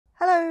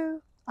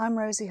I'm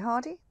Rosie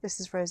Hardy. This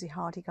is Rosie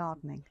Hardy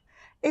Gardening.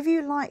 If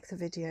you like the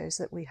videos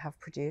that we have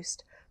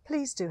produced,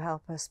 please do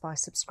help us by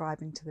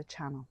subscribing to the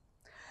channel.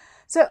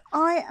 So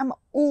I am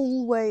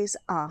always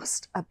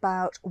asked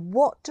about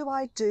what do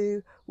I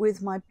do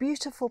with my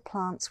beautiful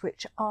plants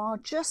which are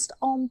just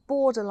on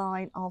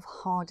borderline of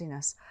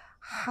hardiness.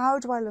 How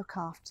do I look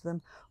after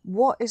them?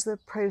 What is the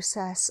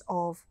process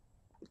of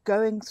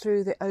going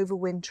through the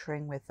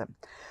overwintering with them?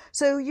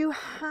 So you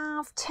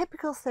have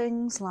typical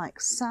things like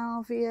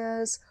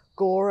Salvias,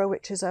 Gaura,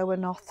 which is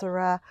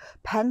Oenothera,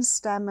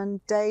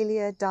 Penstemon,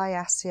 Dahlia,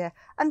 Diascia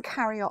and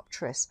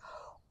Caryopteris.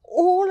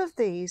 All of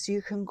these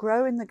you can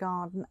grow in the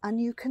garden and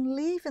you can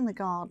leave in the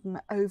garden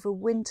over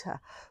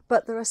winter,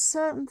 but there are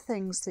certain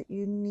things that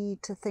you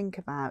need to think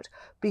about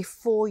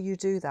before you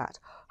do that.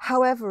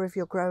 However, if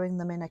you're growing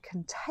them in a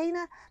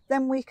container,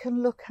 then we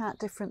can look at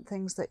different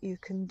things that you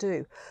can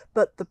do.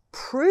 But the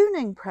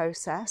pruning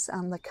process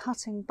and the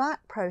cutting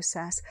back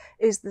process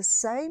is the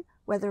same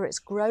whether it's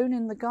grown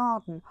in the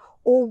garden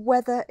or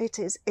whether it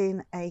is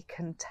in a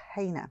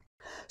container.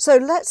 So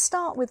let's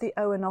start with the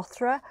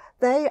Oenothera.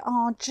 They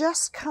are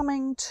just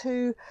coming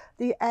to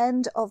the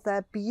end of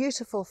their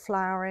beautiful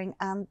flowering,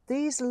 and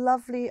these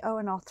lovely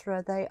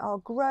Oenothera, they are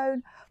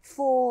grown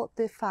for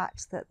the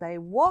fact that they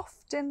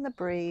waft in the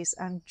breeze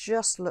and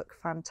just look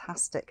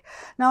fantastic.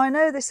 Now I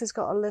know this has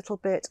got a little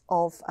bit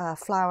of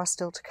flower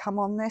still to come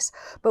on this,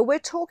 but we're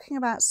talking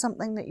about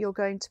something that you're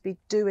going to be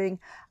doing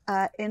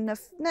in the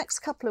next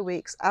couple of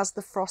weeks as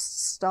the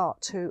frosts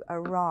start to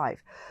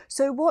arrive.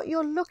 So what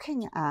you're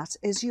looking at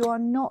is you are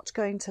not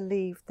going to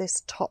leave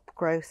this top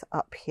growth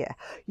up here.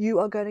 You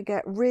are going to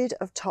get rid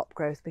of top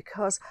growth,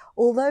 because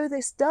although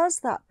this does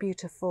that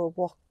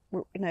beautiful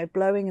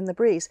blowing in the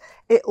breeze,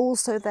 it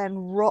also then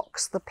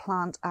rocks the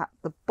plant at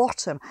the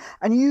bottom,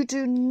 and you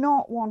do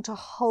not want a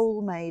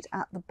hole made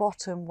at the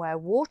bottom where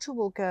water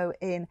will go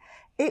in.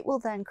 It will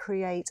then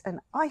create an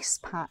ice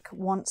pack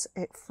once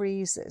it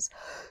freezes.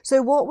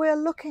 So what we're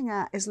looking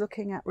at is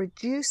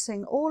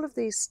reducing all of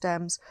these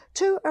stems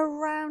to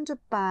around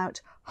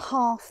about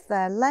half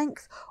their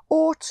length,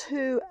 or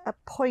to a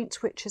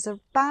point which is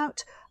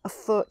about a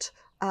foot,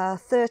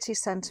 30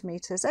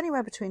 centimetres,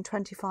 anywhere between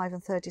 25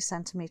 and 30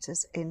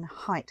 centimetres in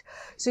height.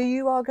 So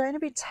you are going to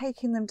be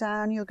taking them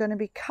down, you're going to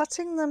be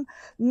cutting them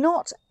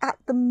not at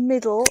the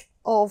middle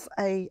of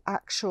a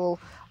actual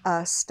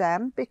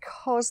stem,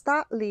 because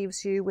that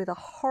leaves you with a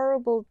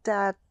horrible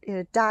dag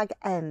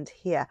end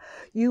here.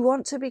 You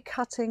want to be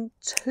cutting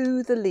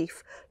to the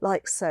leaf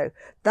like so.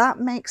 That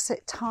makes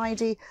it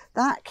tidy,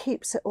 that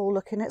keeps it all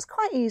looking. It's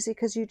quite easy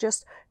because you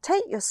just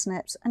take your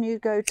snips and you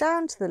go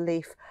down to the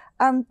leaf,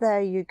 and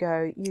there you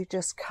go, you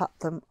just cut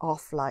them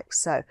off like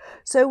so.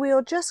 So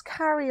we'll just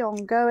carry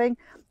on going,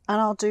 and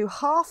I'll do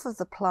half of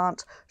the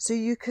plant so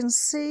you can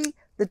see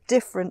the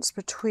difference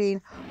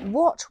between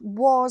what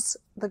was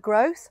the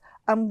growth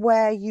and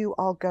where you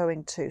are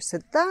going to. So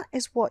that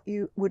is what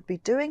you would be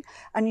doing,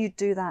 and you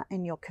do that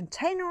in your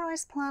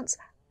containerized plants,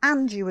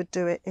 and you would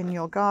do it in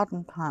your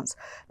garden plants.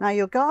 Now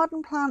your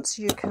garden plants,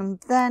 you can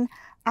then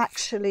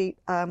actually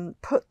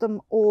put them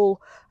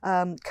all,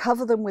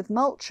 cover them with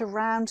mulch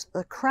around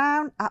the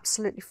crown,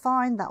 absolutely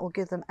fine. That will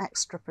give them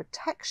extra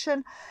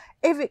protection.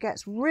 If it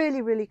gets really,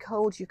 really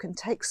cold, you can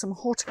take some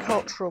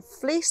horticultural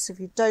fleece. If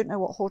you don't know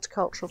what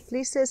horticultural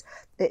fleece is,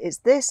 it is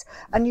this,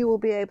 and you will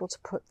be able to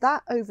put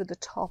that over the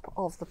top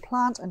of the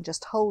plant and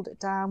just hold it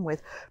down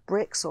with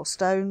bricks or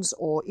stones,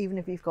 or even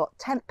if you've got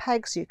tent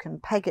pegs, you can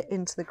peg it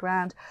into the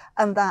ground,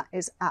 and that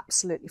is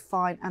absolutely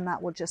fine, and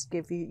that will just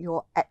give you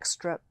your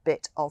extra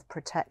bit of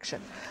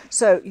protection.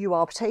 So you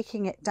are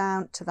taking it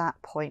down to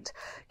that point.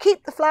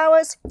 Keep the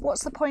flowers.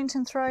 What's the point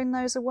in throwing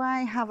those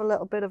away? Have a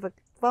little bit of a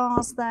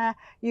vase there,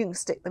 you can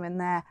stick them in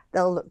there,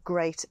 they'll look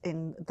great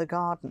in the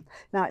garden.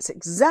 Now it's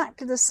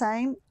exactly the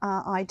same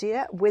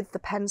idea with the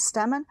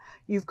Penstemon.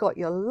 You've got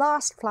your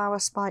last flower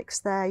spikes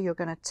there, you're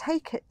going to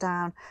take it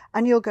down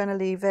and you're going to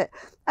leave it,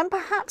 and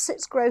perhaps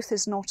its growth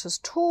is not as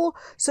tall,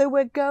 so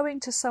we're going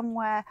to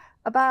somewhere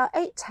about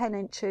 8-10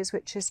 inches,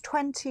 which is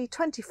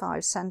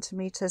 20-25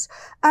 centimetres,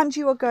 and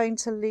you are going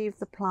to leave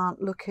the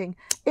plant looking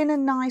in a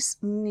nice,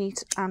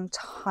 neat and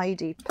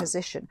tidy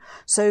position.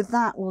 So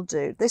that will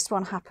do. This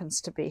one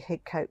happens to be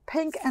Higcoat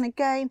Pink, and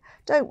again,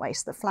 don't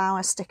waste the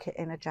flower, stick it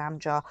in a jam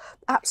jar.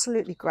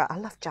 Absolutely great. I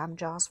love jam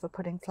jars for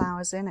putting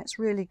flowers in, it's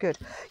really good.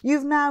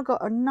 You've now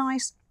got a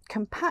nice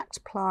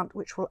compact plant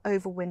which will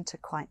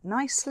overwinter quite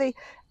nicely.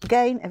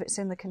 Again, if it's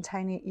in the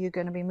container, you're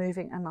going to be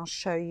moving, and I'll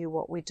show you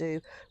what we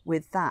do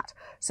with that.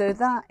 So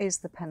that is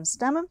the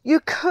Penstemon. You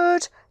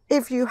could,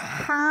 if you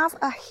have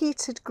a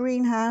heated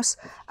greenhouse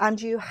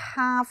and you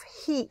have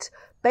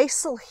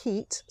basal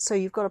heat, so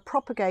you've got a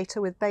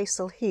propagator with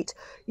basal heat,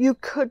 you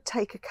could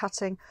take a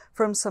cutting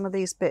from some of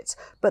these bits,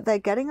 but they're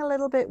getting a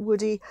little bit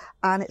woody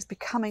and it's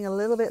becoming a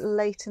little bit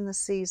late in the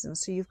season,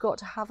 so you've got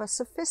to have a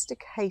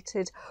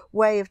sophisticated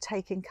way of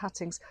taking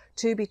cuttings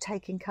to be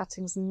taking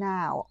cuttings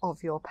now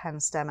of your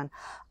Penstemon.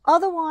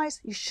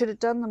 Otherwise, you should have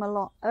done them a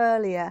lot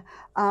earlier,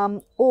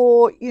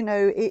 or you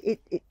know,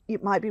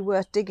 it might be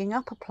worth digging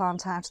up a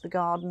plant out of the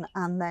garden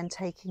and then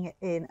taking it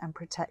in and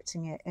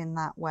protecting it in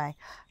that way.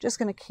 I'm just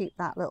going to keep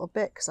that little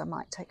bit because I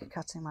might take a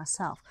cutting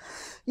myself.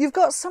 You've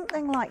got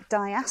something like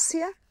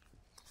Diascia.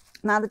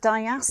 Now the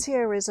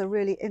Diascia is a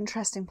really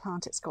interesting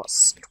plant. It's got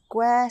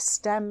square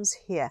stems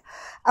here,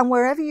 and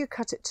wherever you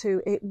cut it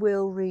to, it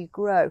will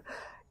regrow.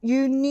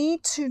 You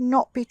need to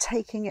not be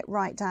taking it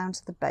right down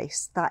to the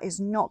base. That is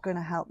not going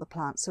to help the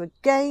plant. So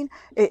again,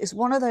 it is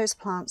one of those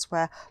plants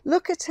where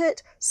look at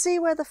it, see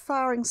where the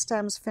flowering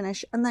stems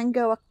finish, and then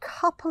go a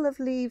couple of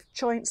leaf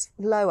joints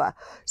lower.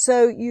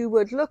 So you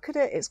would look at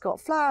it, it's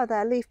got flower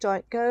there, leaf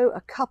joint, go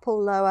a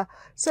couple lower,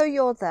 so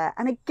you're there.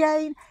 And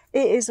again,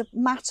 it is a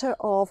matter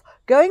of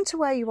going to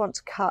where you want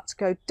to cut,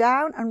 go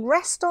down and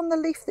rest on the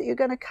leaf that you're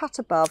going to cut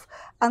above,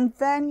 and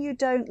then you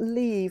don't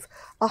leave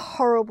a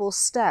horrible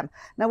stem.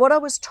 Now, what I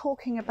was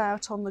talking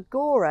about on the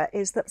Gaura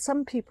is that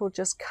some people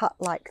just cut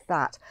like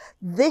that.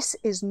 This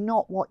is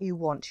not what you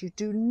want. You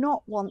do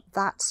not want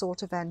that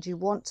sort of end. You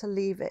want to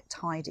leave it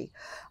tidy.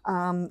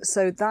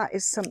 So that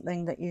is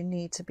something that you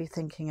need to be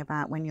thinking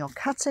about when you're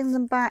cutting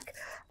them back.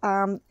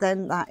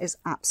 Then that is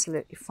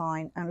absolutely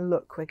fine. And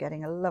look, we're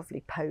getting a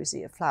lovely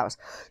posy of flowers.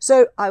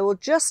 So I will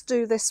just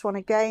do this one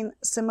again,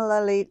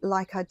 similarly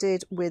like I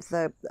did with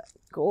the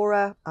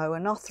Gaura,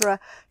 Oenothera,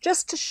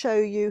 just to show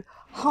you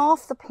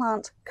half the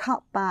plant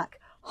cut back,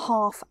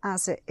 half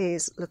as it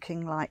is,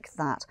 looking like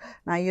that.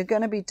 Now you're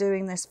going to be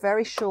doing this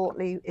very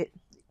shortly.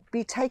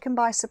 Be taken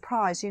by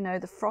surprise, you know,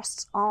 the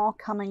frosts are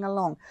coming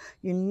along.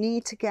 You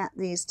need to get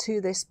these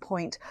to this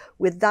point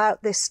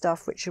without this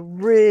stuff, which will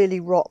really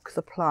rock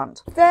the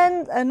plant.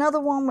 Then another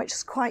one which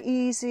is quite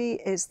easy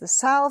is the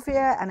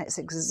Salvia, and it's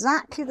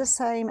exactly the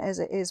same as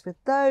it is with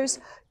those.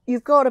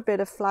 You've got a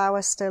bit of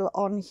flower still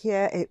on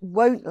here. It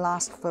won't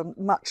last for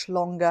much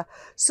longer.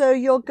 So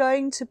you're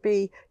going to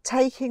be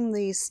taking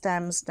these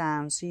stems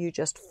down. So you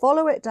just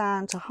follow it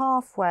down to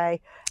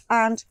halfway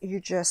and you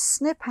just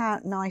snip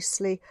out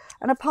nicely.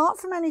 And apart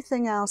from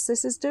anything else,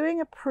 this is doing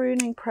a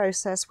pruning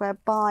process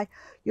whereby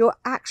you're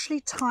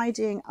actually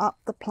tidying up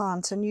the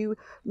plant, and you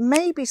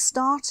may be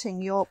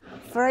starting your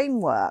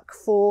framework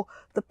for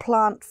the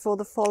plant for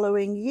the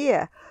following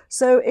year.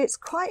 So it's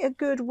quite a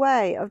good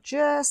way of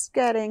just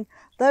getting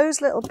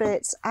those little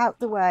bits out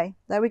the way.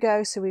 There we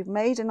go. So we've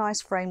made a nice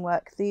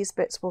framework. These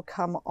bits will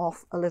come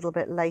off a little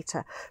bit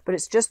later, but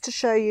it's just to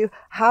show you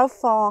how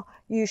far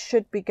you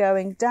should be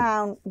going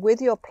down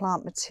with your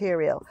plant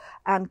material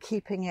and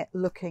keeping it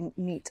looking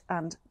neat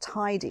and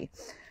tidy.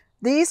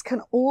 These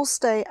can all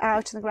stay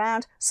out in the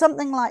ground.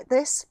 Something like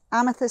this,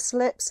 amethyst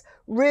lips,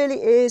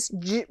 really is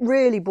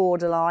really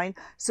borderline.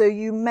 So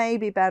you may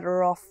be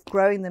better off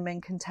growing them in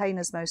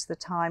containers most of the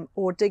time,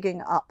 or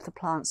digging up the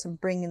plants and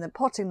bringing them,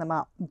 potting them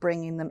up and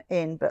bringing them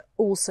in, but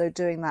also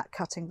doing that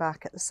cutting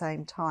back at the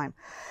same time.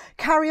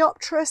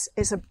 Caryopteris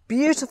is a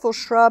beautiful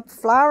shrub,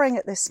 flowering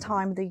at this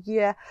time of the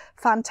year,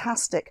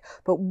 fantastic.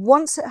 But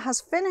once it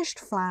has finished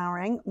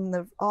flowering, and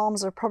the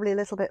arms are probably a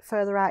little bit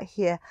further out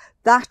here,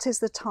 that is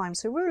the time.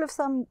 So rule of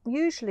thumb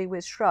usually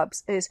with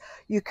shrubs is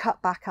you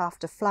cut back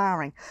after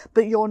flowering,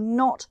 but you're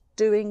not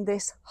doing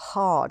this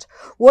hard.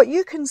 What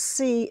you can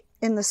see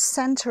in the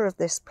center of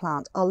this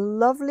plant are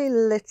lovely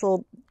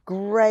little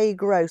grey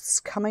growths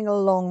coming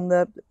along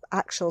the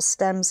actual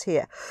stems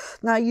here.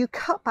 Now you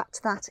cut back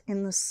to that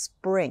in the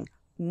spring,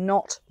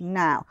 not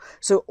now.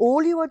 So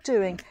all you are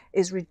doing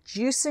is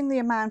reducing the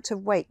amount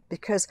of weight,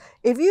 because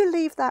if you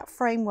leave that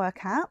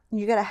framework out and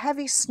you get a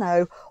heavy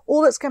snow,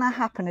 all that's going to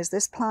happen is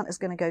this plant is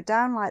going to go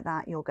down like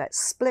that. You'll get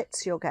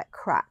splits, you'll get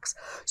cracks.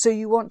 So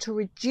you want to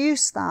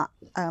reduce that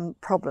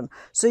problem.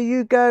 So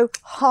you go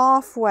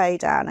halfway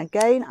down.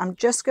 Again, I'm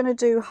just going to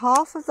do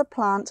half of the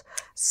plant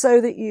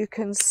so that you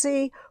can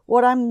see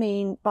what I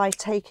mean by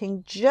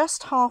taking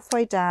just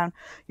halfway down.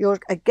 You're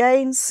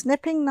again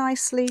snipping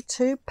nicely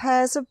 2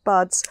 pairs of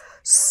buds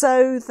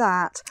so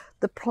that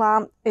the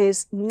plant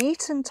is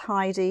neat and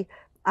tidy,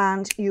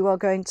 and you are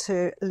going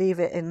to leave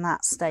it in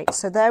that state.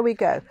 So there we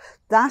go.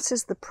 That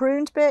is the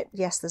pruned bit.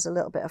 Yes, there's a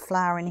little bit of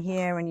flower in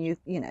here, and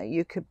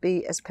you could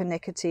be as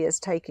pernickety as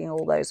taking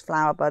all those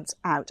flower buds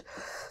out.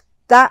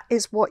 That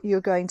is what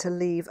you're going to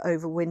leave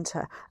over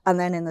winter. And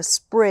then in the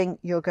spring,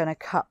 you're going to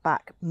cut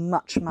back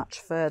much, much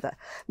further.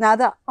 Now,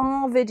 there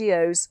are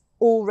videos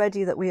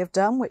already that we have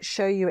done which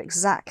show you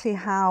exactly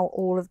how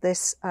all of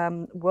this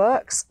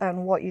works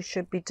and what you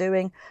should be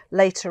doing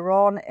later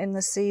on in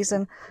the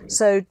season.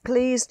 So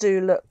please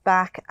do look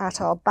back at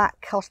our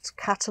back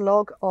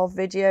catalogue of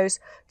videos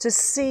to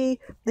see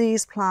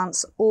these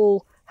plants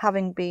all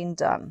having been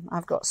done.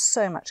 I've got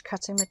so much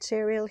cutting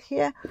material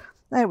here.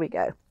 There we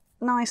go.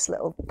 Nice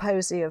little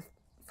posy of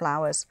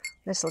flowers.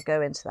 This will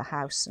go into the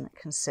house and it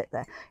can sit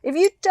there. If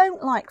you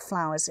don't like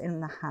flowers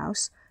in the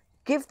house,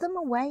 give them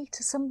away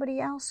to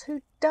somebody else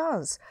who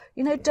does.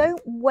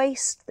 Don't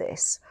waste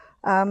this.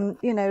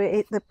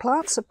 The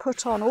plants are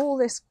put on all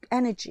this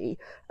energy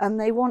and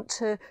they want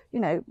to,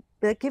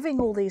 they're giving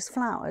all these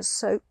flowers.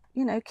 So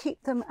you know,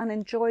 keep them and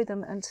enjoy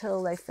them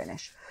until they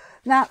finish.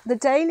 Now, the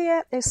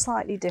Dahlia is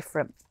slightly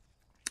different.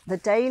 The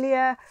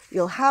Dahlia,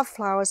 you'll have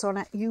flowers on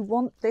it. You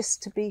want this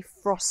to be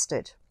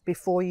frosted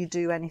before you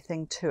do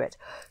anything to it.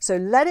 So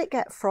let it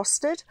get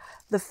frosted.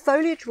 The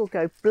foliage will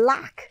go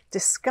black,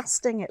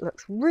 disgusting. It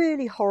looks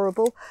really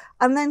horrible.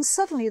 And then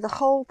suddenly the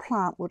whole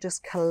plant will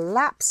just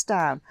collapse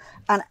down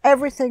and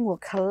everything will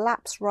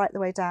collapse right the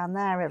way down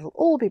there. It'll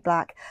all be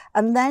black.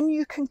 And then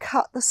you can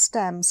cut the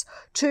stems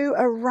to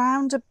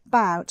around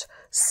about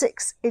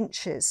 6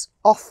 inches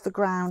off the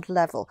ground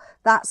level.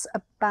 That's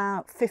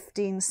about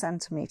 15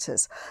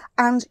 centimeters.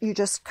 And you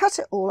just cut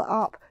it all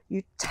up.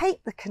 You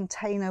take the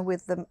container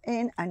with them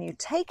in and you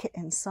take it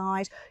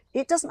inside.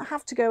 It doesn't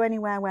have to go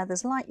anywhere where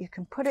there's light. You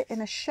can put it in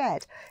a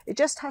shed. It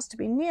just has to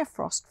be near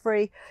frost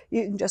free.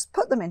 You can just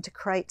put them into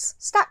crates,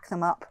 stack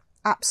them up,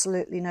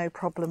 absolutely no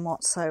problem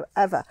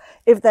whatsoever.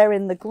 If they're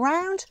in the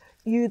ground,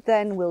 you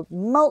then will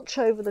mulch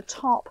over the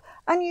top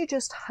and you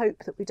just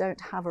hope that we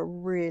don't have a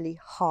really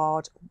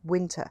hard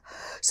winter.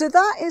 So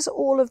that is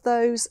all of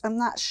those, and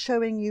that's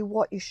showing you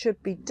what you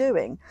should be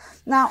doing.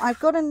 Now I've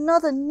got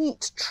another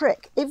neat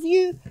trick. If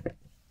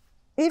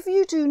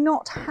you do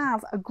not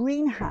have a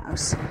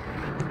greenhouse,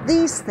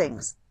 these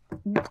things,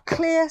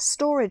 clear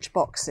storage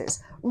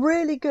boxes,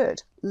 really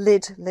good.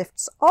 Lid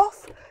lifts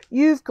off.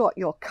 You've got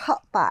your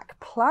cut back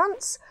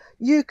plants.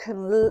 You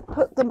can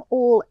put them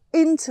all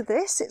into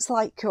this. It's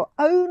like your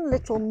own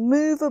little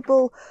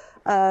movable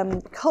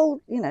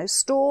cold, you know,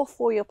 store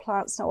for your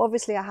plants. Now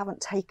obviously I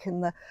haven't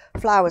taken the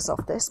flowers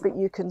off this, but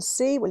you can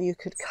see, well, you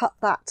could cut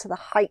that to the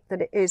height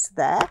that it is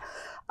there.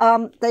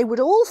 They would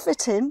all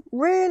fit in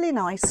really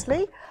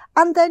nicely,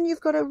 and then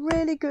you've got a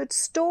really good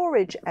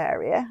storage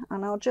area.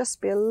 And I'll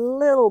just be a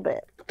little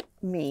bit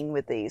mean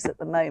with these at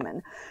the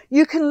moment.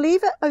 You can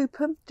leave it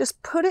open,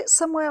 just put it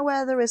somewhere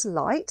where there is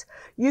light.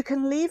 You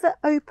can leave it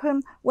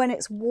open when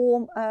it's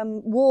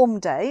warm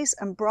days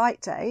and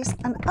bright days,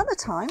 and other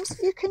times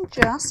you can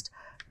just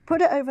put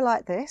it over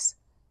like this.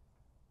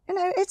 You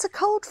know, it's a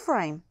cold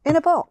frame in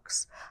a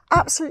box,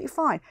 absolutely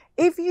fine.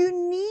 If you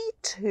need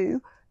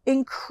to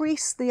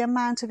increase the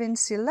amount of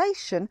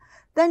insulation,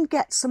 then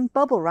get some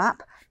bubble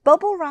wrap.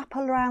 Bubble wrap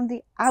around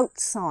the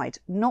outside,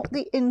 not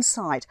the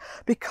inside,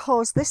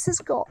 because this has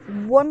got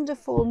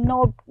wonderful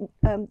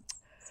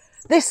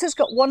this has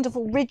got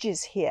wonderful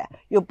ridges here.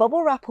 Your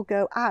bubble wrap will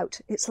go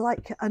out. It's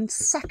like a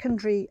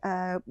secondary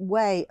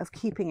way of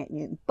keeping it.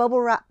 You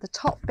bubble wrap the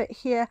top bit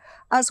here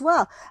as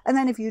well. And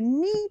then if you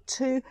need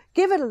to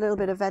give it a little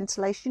bit of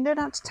ventilation, you don't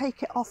have to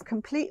take it off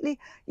completely.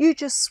 You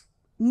just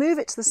move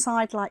it to the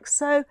side like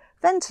so.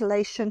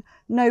 Ventilation,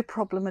 no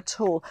problem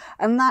at all.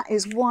 And that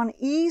is one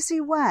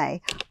easy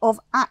way of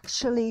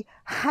actually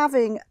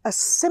having a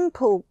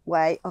simple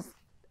way of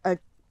a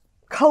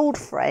cold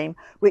frame,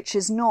 which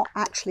is not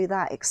actually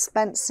that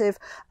expensive,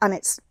 and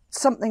it's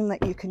something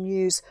that you can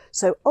use.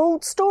 So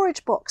old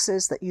storage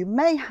boxes that you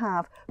may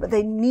have, but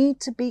they need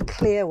to be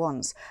clear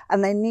ones,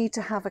 and they need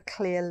to have a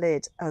clear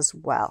lid as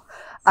well.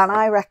 And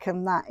I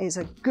reckon that is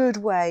a good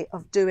way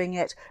of doing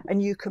it,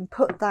 and you can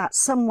put that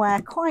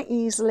somewhere quite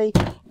easily.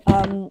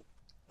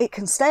 It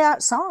can stay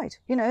outside,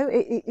 you know,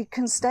 it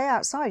can stay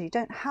outside. You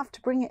don't have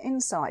to bring it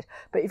inside.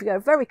 But if you go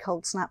very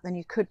cold snap, then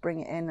you could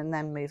bring it in and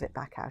then move it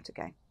back out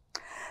again.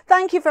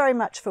 Thank you very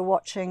much for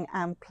watching,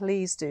 and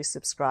please do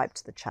subscribe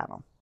to the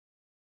channel.